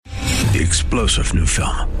The explosive new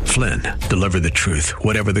film, Flynn, deliver the truth,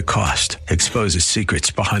 whatever the cost, exposes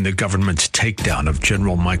secrets behind the government's takedown of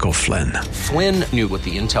General Michael Flynn. Flynn knew what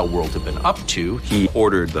the intel world had been up to. He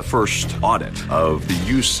ordered the first audit of the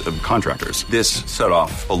use of contractors. This set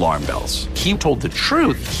off alarm bells. He told the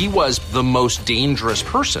truth. He was the most dangerous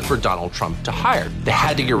person for Donald Trump to hire. They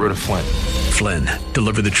had to get rid of Flynn. Flynn,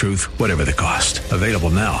 deliver the truth, whatever the cost. Available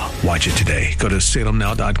now. Watch it today. Go to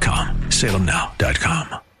salemnow.com.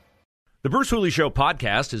 salemnow.com. The Bruce Hooley Show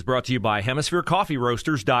podcast is brought to you by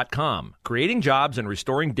HemisphereCoffeeRoasters.com. Creating jobs and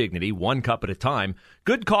restoring dignity one cup at a time.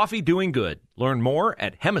 Good coffee doing good. Learn more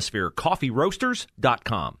at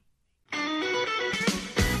HemisphereCoffeeRoasters.com.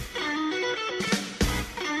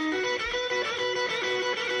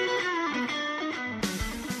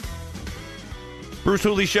 Bruce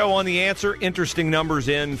Hooley Show on The Answer. Interesting numbers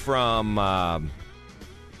in from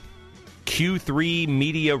Q3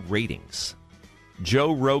 Media Ratings.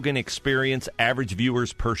 Joe Rogan Experience, average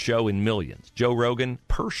viewers per show in millions. Joe Rogan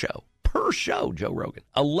per show, Joe Rogan.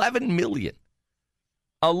 11 million.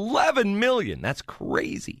 11 million. That's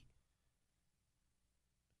crazy.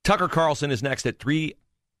 Tucker Carlson is next at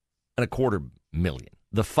 3.25 million.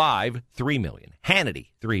 The Five, 3 million. Hannity,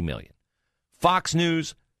 3 million. Fox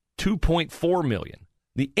News, 2.4 million.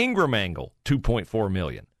 The Ingram Angle, 2.4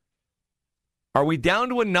 million. Are we down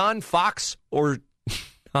to a non-Fox or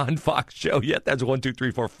non-Fox show yet? That's 1, 2,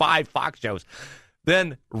 3, 4, 5 Fox shows.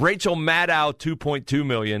 Then Rachel Maddow, 2.2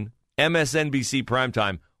 million. MSNBC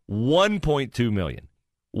Primetime, 1.2 million.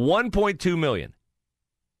 1.2 million.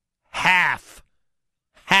 Half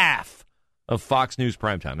of Fox News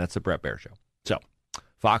Primetime. That's the Brett Baer Show. So,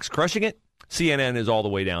 Fox crushing it. CNN is all the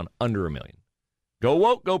way down under a million. Go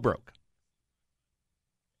woke, go broke.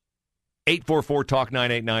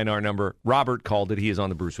 844-TALK-989, our number. Robert called it. He is on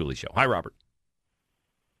the Bruce Hooley Show. Hi, Robert.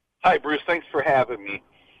 Hi, Bruce. Thanks for having me.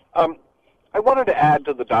 I wanted to add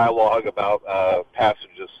to the dialogue about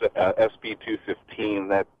passages SB 215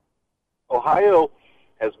 that Ohio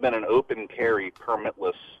has been an open carry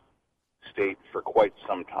permitless state for quite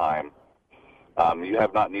some time. You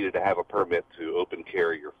have not needed to have a permit to open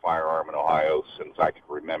carry your firearm in Ohio since I can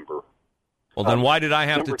remember. Well, then why did I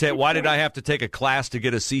have to take? Why did I have to take a class to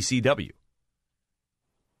get a CCW?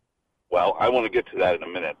 Well, I want to get to that in a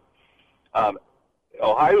minute.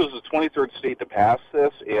 Ohio is the 23rd state to pass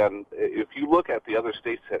this, and if you look at the other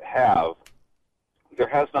states that have, there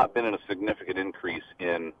has not been a significant increase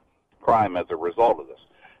in crime as a result of this.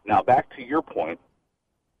 Now, back to your point,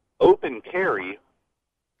 open carry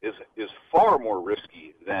is far more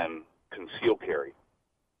risky than concealed carry.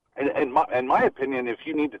 And in my opinion, if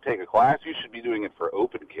you need to take a class, you should be doing it for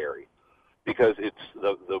open carry, because it's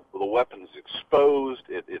the weapon's exposed,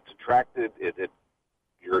 it's attracted,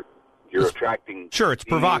 you're attracting. Sure, it's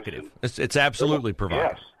provocative. It's absolutely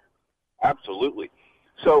provocative. Yes, absolutely.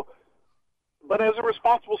 So, but as a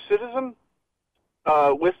responsible citizen,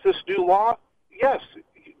 with this new law, yes,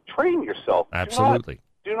 train yourself. Absolutely.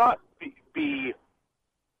 Do not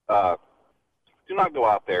go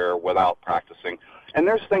out there without practicing. And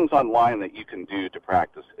there's things online that you can do to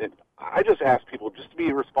practice. And I just ask people just to be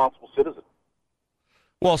a responsible citizen.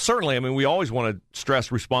 Well, certainly. I mean, we always want to stress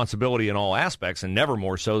responsibility in all aspects, and never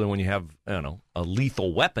more so than when you have, a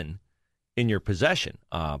lethal weapon in your possession.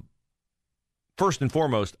 First and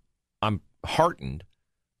foremost, I'm heartened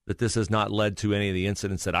that this has not led to any of the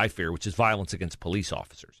incidents that I fear, which is violence against police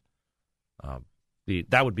officers.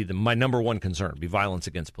 That would be my number one concern, be violence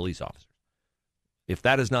against police officers. If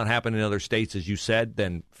that has not happened in other states, as you said,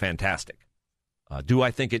 then fantastic. Do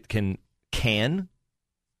I think it can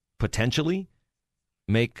potentially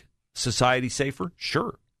make society safer?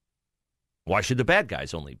 Sure. Why should the bad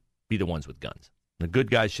guys only be the ones with guns? The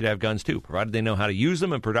good guys should have guns too, provided they know how to use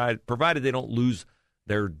them and provided they don't lose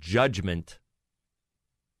their judgment.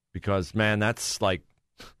 Because, man, that's like,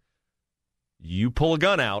 you pull a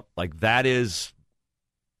gun out, like that is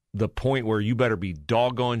the point where you better be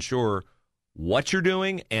doggone sure what you're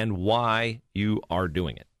doing and why you are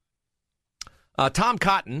doing it. Tom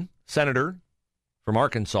Cotton, senator from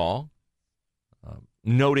Arkansas,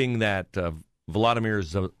 noting that Volodymyr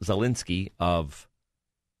Zelensky of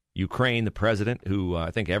Ukraine, the president, who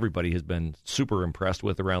I think everybody has been super impressed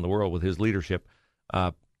with around the world with his leadership.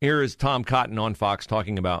 Here is Tom Cotton on Fox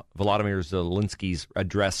talking about Volodymyr Zelensky's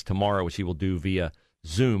address tomorrow, which he will do via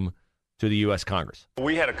Zoom to the U.S. Congress.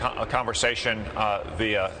 We had a conversation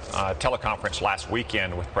via teleconference last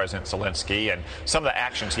weekend with President Zelensky, and some of the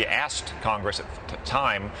actions he asked Congress at the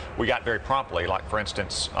time, we got very promptly, like, for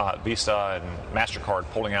instance, Visa and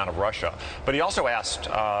MasterCard pulling out of Russia. But he also asked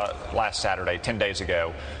last Saturday, 10 days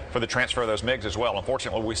ago, for the transfer of those MiGs as well.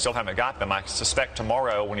 Unfortunately, we still haven't got them. I suspect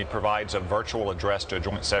tomorrow, when he provides a virtual address to a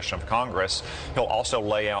joint session of Congress, he'll also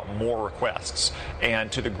lay out more requests.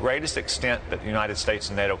 And to the greatest extent that the United States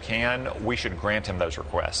and NATO can, we should grant him those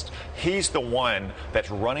requests. He's the one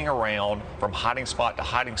that's running around from hiding spot to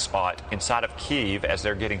hiding spot inside of Kyiv as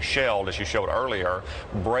they're getting shelled, as you showed earlier,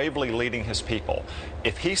 bravely leading his people.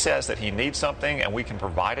 If he says that he needs something and we can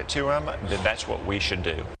provide it to him, then that's what we should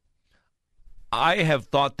do. I have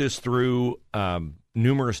thought this through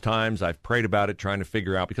numerous times. I've prayed about it, trying to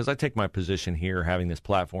figure out, because I take my position here, having this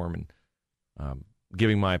platform and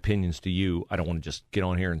giving my opinions to you. I don't want to just get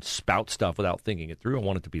on here and spout stuff without thinking it through. I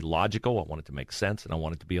want it to be logical. I want it to make sense, and I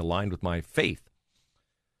want it to be aligned with my faith.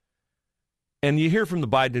 And you hear from the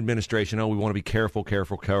Biden administration, oh, we want to be careful.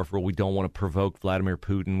 We don't want to provoke Vladimir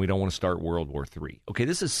Putin. We don't want to start World War III. Okay,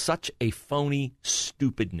 this is such a phony,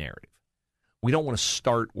 stupid narrative. We don't want to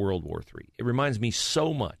start World War III. It reminds me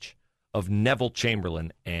so much of Neville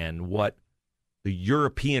Chamberlain and what the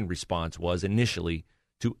European response was initially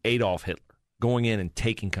to Adolf Hitler, going in and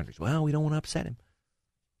taking countries. Well, we don't want to upset him.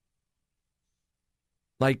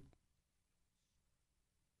 Like,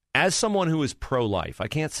 as someone who is pro-life, I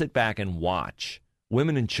can't sit back and watch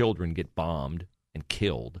women and children get bombed and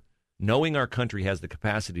killed, knowing our country has the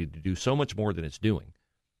capacity to do so much more than it's doing,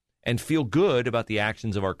 and feel good about the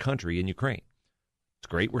actions of our country in Ukraine. It's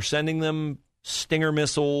great we're sending them Stinger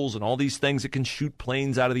missiles and all these things that can shoot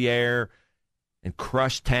planes out of the air and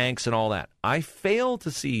crush tanks and all that. I fail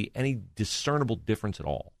to see any discernible difference at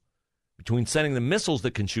all between sending them missiles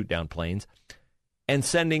that can shoot down planes and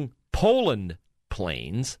sending Poland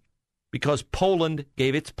planes, because Poland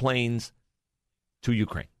gave its planes to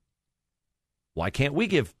Ukraine. Why can't we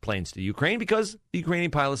give planes to Ukraine? Because the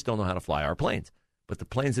Ukrainian pilots don't know how to fly our planes. But the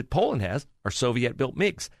planes that Poland has are Soviet-built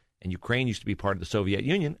MiGs, and Ukraine used to be part of the Soviet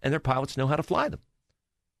Union, and their pilots know how to fly them.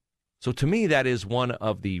 So to me, that is one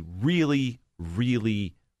of the really,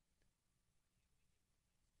 really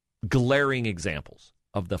glaring examples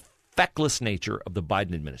of the feckless nature of the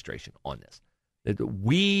Biden administration on this. That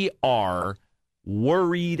we are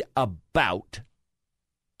worried about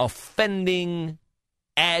offending,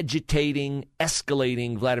 agitating,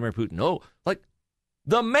 escalating Vladimir Putin. Oh, like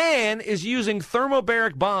the man is using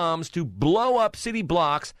thermobaric bombs to blow up city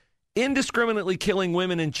blocks, indiscriminately killing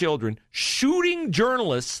women and children, shooting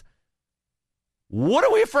journalists. What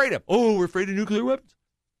are we afraid of? Oh, we're afraid of nuclear weapons.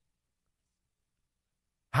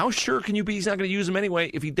 How sure can you be he's not going to use them anyway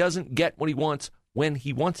if he doesn't get what he wants when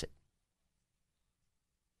he wants it?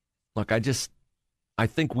 Look, I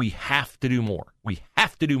think we have to do more. We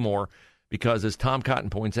have to do more because, as Tom Cotton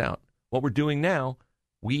points out, what we're doing now,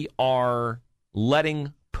 we are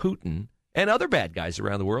letting Putin and other bad guys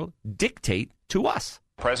around the world dictate to us.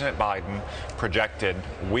 President Biden projected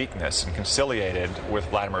weakness and conciliated with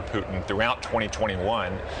Vladimir Putin throughout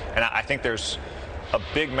 2021, and I think there's a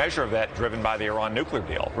big measure of that driven by the Iran nuclear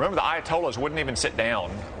deal. Remember, the Ayatollahs wouldn't even sit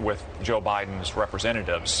down with Joe Biden's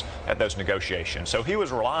representatives at those negotiations. So he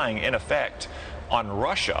was relying, in effect, on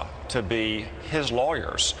Russia to be his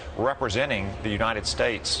lawyers representing the United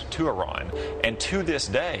States to Iran. And to this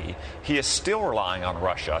day, he is still relying on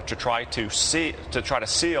Russia to try to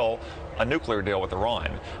seal a nuclear deal with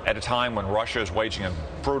Iran at a time when Russia is waging a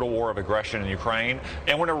brutal war of aggression in Ukraine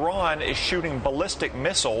and when Iran is shooting ballistic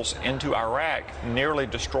missiles into Iraq, nearly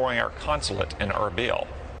destroying our consulate in Erbil.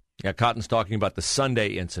 Yeah, Cotton's talking about the Sunday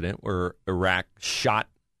incident where Iraq shot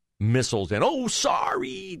missiles and, oh,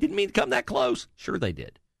 sorry, didn't mean to come that close. Sure they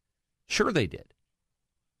did. Sure they did.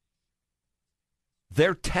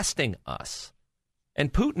 They're testing us.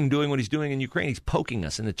 And Putin doing what he's doing in Ukraine, he's poking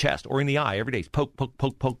us in the chest or in the eye every day. He's poke, poke,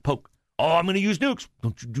 poke, poke, poke. Oh, I'm going to use nukes.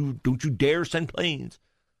 Don't you dare send planes.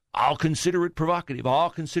 I'll consider it provocative.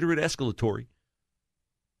 I'll consider it escalatory.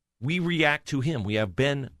 We react to him. We have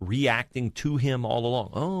been reacting to him all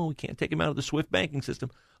along. Oh, we can't take him out of the SWIFT banking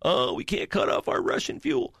system. Oh, we can't cut off our Russian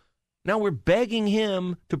fuel. Now we're begging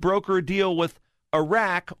him to broker a deal with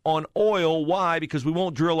Iraq on oil. Why? Because we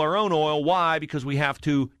won't drill our own oil. Why? Because we have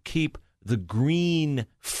to keep the green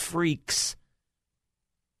freaks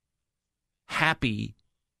happy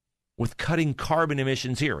with cutting carbon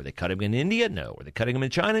emissions here. Are they cutting them in India? No. Are they cutting them in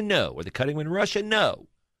China? No. Are they cutting them in Russia? No.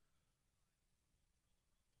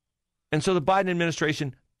 And so the Biden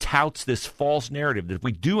administration touts this false narrative that if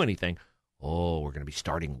we do anything, oh, we're going to be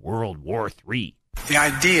starting World War III. The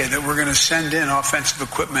idea that we're going to send in offensive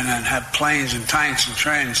equipment and have planes and tanks and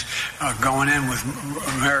trains going in with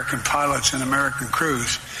American pilots and American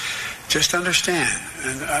crews, just understand,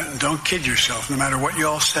 and don't kid yourself, no matter what you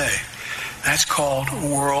all say, that's called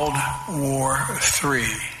World War III.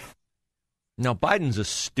 Now, Biden's a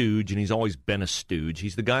stooge, and he's always been a stooge.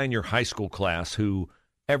 He's the guy in your high school class who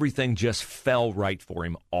everything just fell right for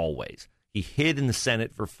him always. He hid in the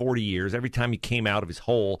Senate for 40 years. Every time he came out of his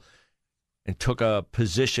hole and took a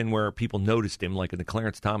position where people noticed him, like in the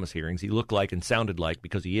Clarence Thomas hearings, he looked like and sounded like,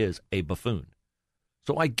 because he is, a buffoon.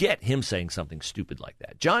 So I get him saying something stupid like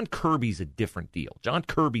that. John Kirby's a different deal. John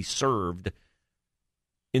Kirby served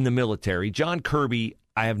in the military. John Kirby,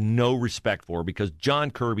 I have no respect for, because John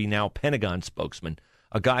Kirby, now Pentagon spokesman,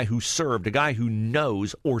 a guy who served, a guy who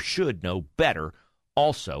knows or should know better,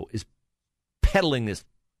 also is peddling this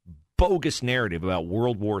bogus narrative about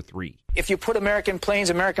World War III. If you put American planes,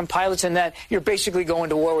 American pilots in that, you're basically going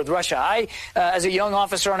to war with Russia. I, as a young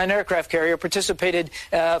officer on an aircraft carrier, participated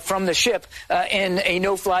from the ship in a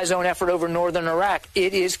no-fly zone effort over northern Iraq.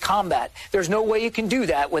 It is combat. There's no way you can do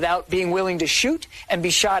that without being willing to shoot and be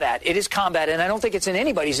shot at. It is combat, and I don't think it's in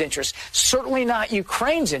anybody's interest, certainly not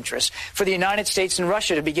Ukraine's interest, for the United States and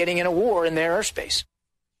Russia to be getting in a war in their airspace.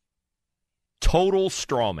 Total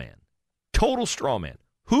straw man. Total straw man.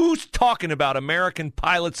 Who's talking about American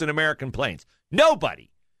pilots and American planes?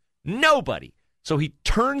 Nobody. Nobody. So he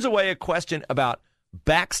turns away a question about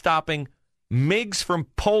backstopping MiGs from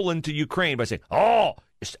Poland to Ukraine by saying, oh,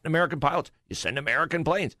 you send American pilots, you send American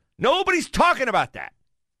planes. Nobody's talking about that.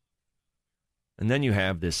 And then you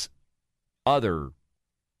have this other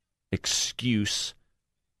excuse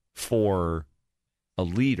for a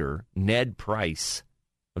leader, Ned Price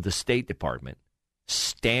of the State Department,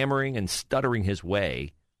 stammering and stuttering his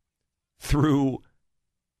way through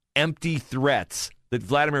empty threats that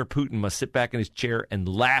Vladimir Putin must sit back in his chair and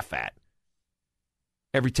laugh at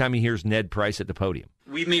every time he hears Ned Price at the podium.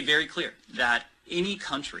 We've made very clear that any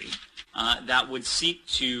country that would seek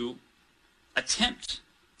to attempt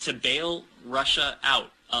to bail Russia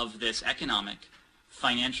out of this economic,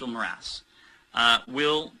 financial morass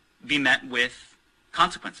will be met with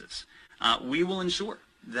consequences. We will ensure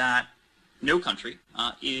that no country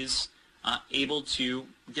is able to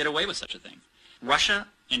get away with such a thing. Russia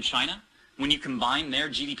and China, when you combine their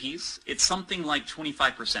GDPs, it's something like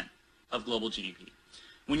 25% of global GDP.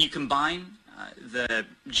 When you combine the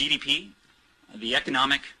GDP, the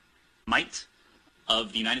economic might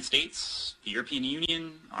of the United States, the European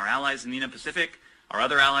Union, our allies in the Indo-Pacific, our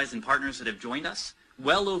other allies and partners that have joined us,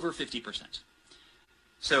 well over 50%.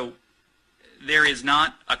 So there is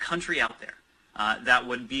not a country out there that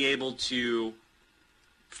would be able to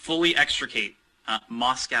fully extricate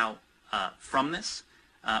Moscow from this.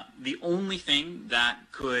 The only thing that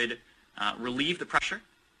could relieve the pressure,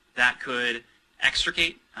 that could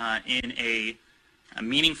extricate in a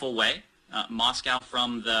meaningful way Moscow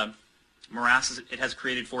from the morass it has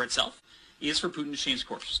created for itself, is for Putin to change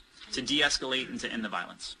course, to de-escalate and to end the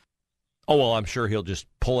violence. Oh, well, I'm sure he'll just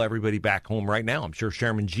pull everybody back home right now. I'm sure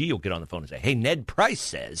Chairman G will get on the phone and say, hey, Ned Price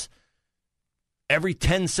says every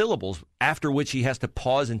 10 syllables, after which he has to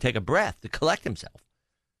pause and take a breath to collect himself,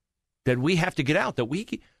 that we have to get out,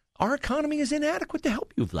 that our economy is inadequate to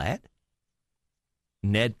help you, Vlad.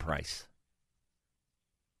 Ned Price,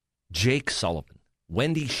 Jake Sullivan,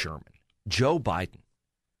 Wendy Sherman, Joe Biden.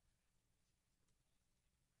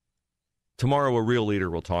 Tomorrow, a real leader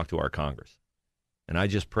will talk to our Congress. And I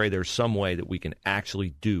just pray there's some way that we can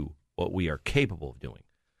actually do what we are capable of doing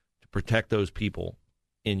to protect those people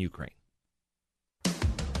in Ukraine.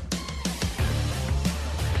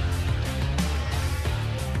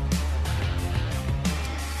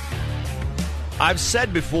 I've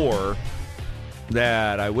said before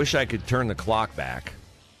that I wish I could turn the clock back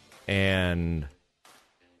and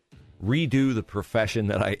redo the profession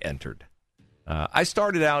that I entered. I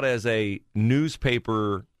started out as a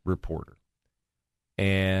newspaper reporter.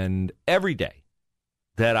 And every day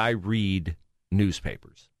that I read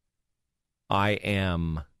newspapers, I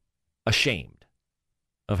am ashamed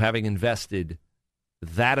of having invested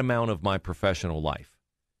that amount of my professional life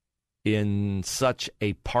in such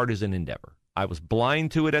a partisan endeavor. I was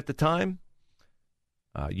blind to it at the time.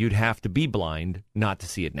 You'd have to be blind not to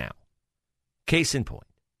see it now. Case in point,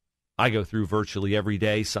 I go through virtually every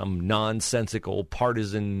day some nonsensical,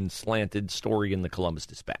 partisan, slanted story in the Columbus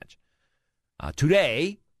Dispatch.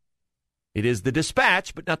 Today, it is the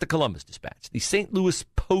Dispatch, but not the Columbus Dispatch. The St. Louis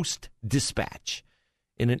Post-Dispatch,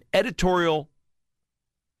 in an editorial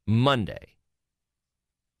Monday,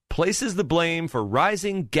 places the blame for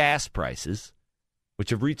rising gas prices,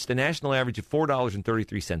 which have reached a national average of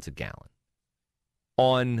 $4.33 a gallon,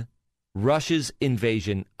 on Russia's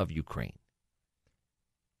invasion of Ukraine.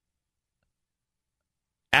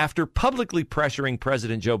 After publicly pressuring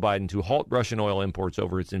President Joe Biden to halt Russian oil imports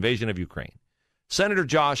over its invasion of Ukraine, Senator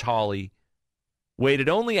Josh Hawley waited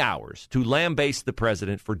only hours to lambaste the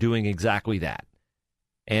president for doing exactly that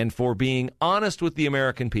and for being honest with the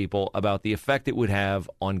American people about the effect it would have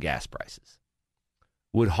on gas prices.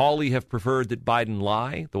 Would Hooley have preferred that Biden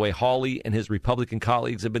lie, the way Hooley and his Republican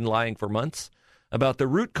colleagues have been lying for months, about the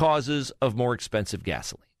root causes of more expensive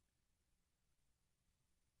gasoline?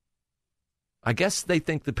 I guess they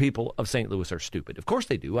think the people of St. Louis are stupid. Of course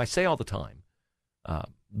they do. I say all the time.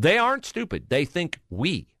 They aren't stupid. They think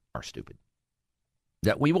we are stupid.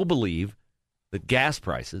 That we will believe that gas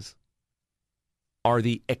prices are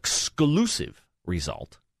the exclusive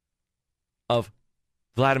result of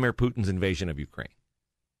Vladimir Putin's invasion of Ukraine.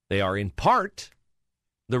 They are in part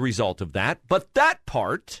the result of that, but that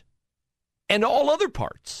part and all other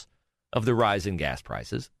parts of the rise in gas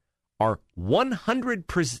prices are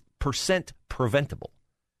 100% preventable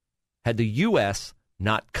had the U.S.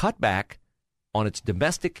 not cut back on its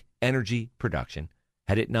domestic energy production,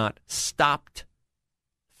 had it not stopped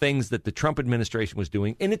things that the Trump administration was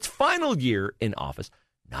doing in its final year in office,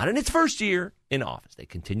 not in its first year in office. They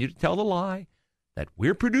continue to tell the lie that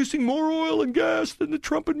we're producing more oil and gas than the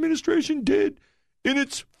Trump administration did in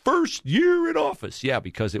its first year in office. Yeah,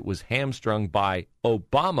 because it was hamstrung by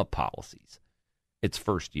Obama policies its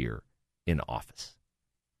first year in office.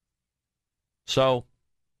 So,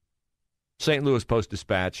 St. Louis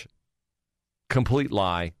Post-Dispatch, complete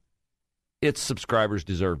lie. Its subscribers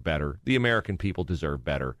deserve better. The American people deserve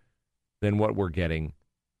better than what we're getting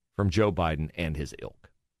from Joe Biden and his ilk.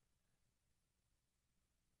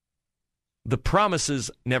 The promises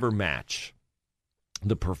never match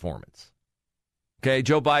the performance. Okay,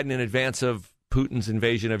 Joe Biden in advance of Putin's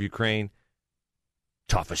invasion of Ukraine,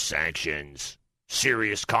 toughest sanctions,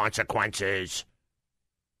 serious consequences.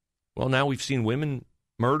 Well, now we've seen women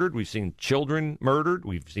murdered. We've seen children murdered.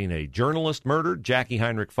 We've seen a journalist murdered. Jackie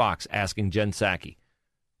Heinrich Fox asking Jen Psaki,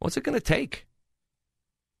 what's it going to take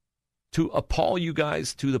to appall you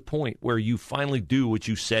guys to the point where you finally do what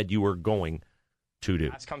you said you were going to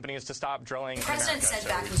do? Ask companies to stop drilling. The president said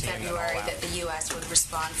back in February that the U.S. would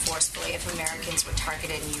respond forcefully if Americans were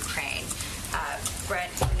targeted in Ukraine.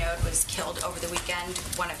 Brent Renaud was killed over the weekend.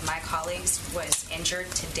 One of my colleagues was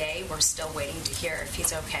injured today. We're still waiting to hear if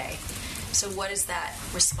he's okay. So what is that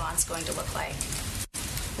response going to look like?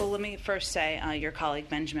 Well, let me first say, your colleague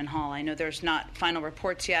Benjamin Hall, I know there's not final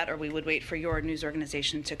reports yet, or we would wait for your news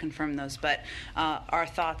organization to confirm those, but our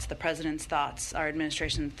thoughts, the president's thoughts, our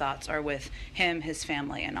administration's thoughts are with him, his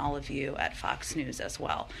family, and all of you at Fox News as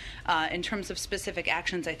well. In terms of specific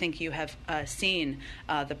actions, I think you have seen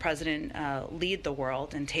the president lead the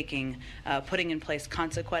world in putting in place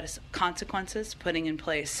consequences, putting in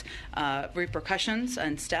place repercussions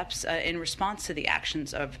and steps in response to the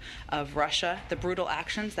actions of Russia, the brutal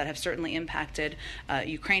actions that have certainly impacted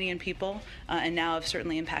Ukrainian people and now have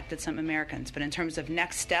certainly impacted some Americans. But in terms of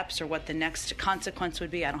next steps or what the next consequence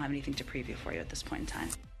would be, I don't have anything to preview for you at this point in time.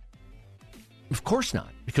 Of course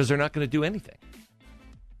not, because they're not going to do anything.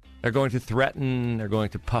 They're going to threaten. They're going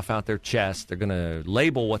to puff out their chest. They're going to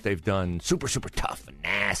label what they've done super, super tough and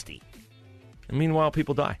nasty. And meanwhile,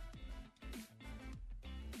 people die.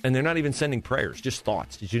 And they're not even sending prayers, just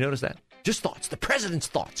thoughts. Did you notice that? Just thoughts. The president's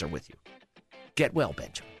thoughts are with you. Get well,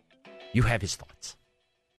 Benjamin. You have his thoughts.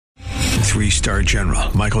 3-star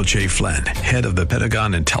General Michael J. Flynn, head of the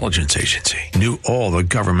Pentagon Intelligence Agency, knew all the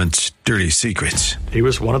government's dirty secrets. He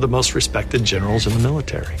was one of the most respected generals in the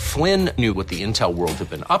military. Flynn knew what the intel world had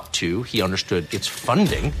been up to. He understood its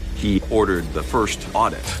funding. He ordered the first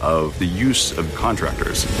audit of the use of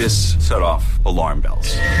contractors. This set off alarm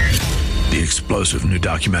bells. The explosive new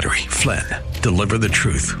documentary, Flynn, Deliver the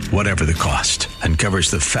Truth, Whatever the Cost, uncovers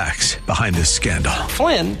the facts behind this scandal.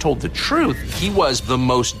 Flynn told the truth. He was the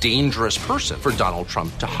most dangerous person for Donald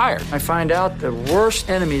Trump to hire. I find out the worst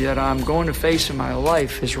enemy that I'm going to face in my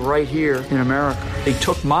life is right here in America. They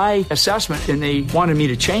took my assessment and they wanted me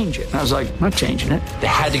to change it. And I was like, I'm not changing it. They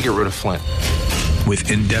had to get rid of Flynn.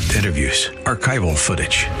 With in-depth interviews, archival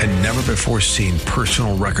footage, and never-before-seen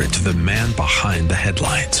personal records of the man behind the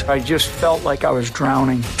headlines. I just felt like I was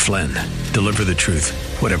drowning. Flynn, Deliver the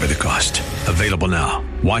Truth, Whatever the Cost. Available now.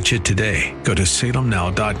 Watch it today. Go to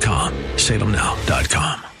salemnow.com.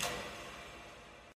 salemnow.com.